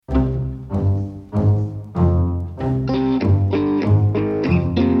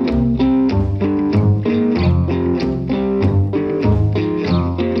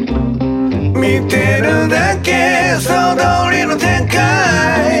け想像通りの展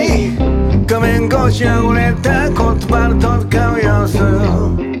開画面越しあふれた言葉の戦う様子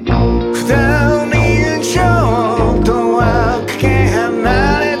普段に印象とはかけ離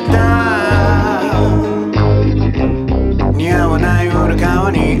れた似合わない裏側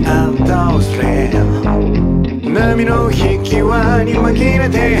にあんたを捨て波の引き輪に紛れ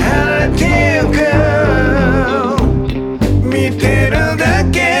て離れてゆく見てるだ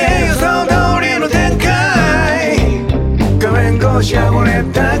け予想通りの展開画面越しあふれ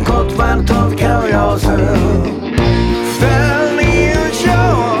た言葉の飛び交う様子二人優勝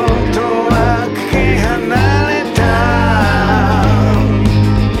とはかけ離れた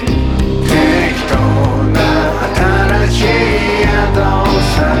適当な新しい宿を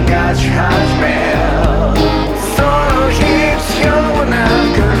探し始めその必要もな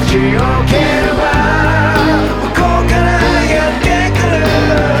く口を切れば向こうからやってくる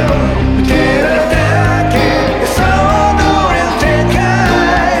見てるだけ予想通りの展開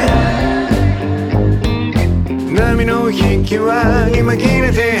波の引き輪に紛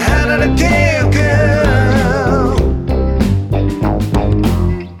れて離れてゆく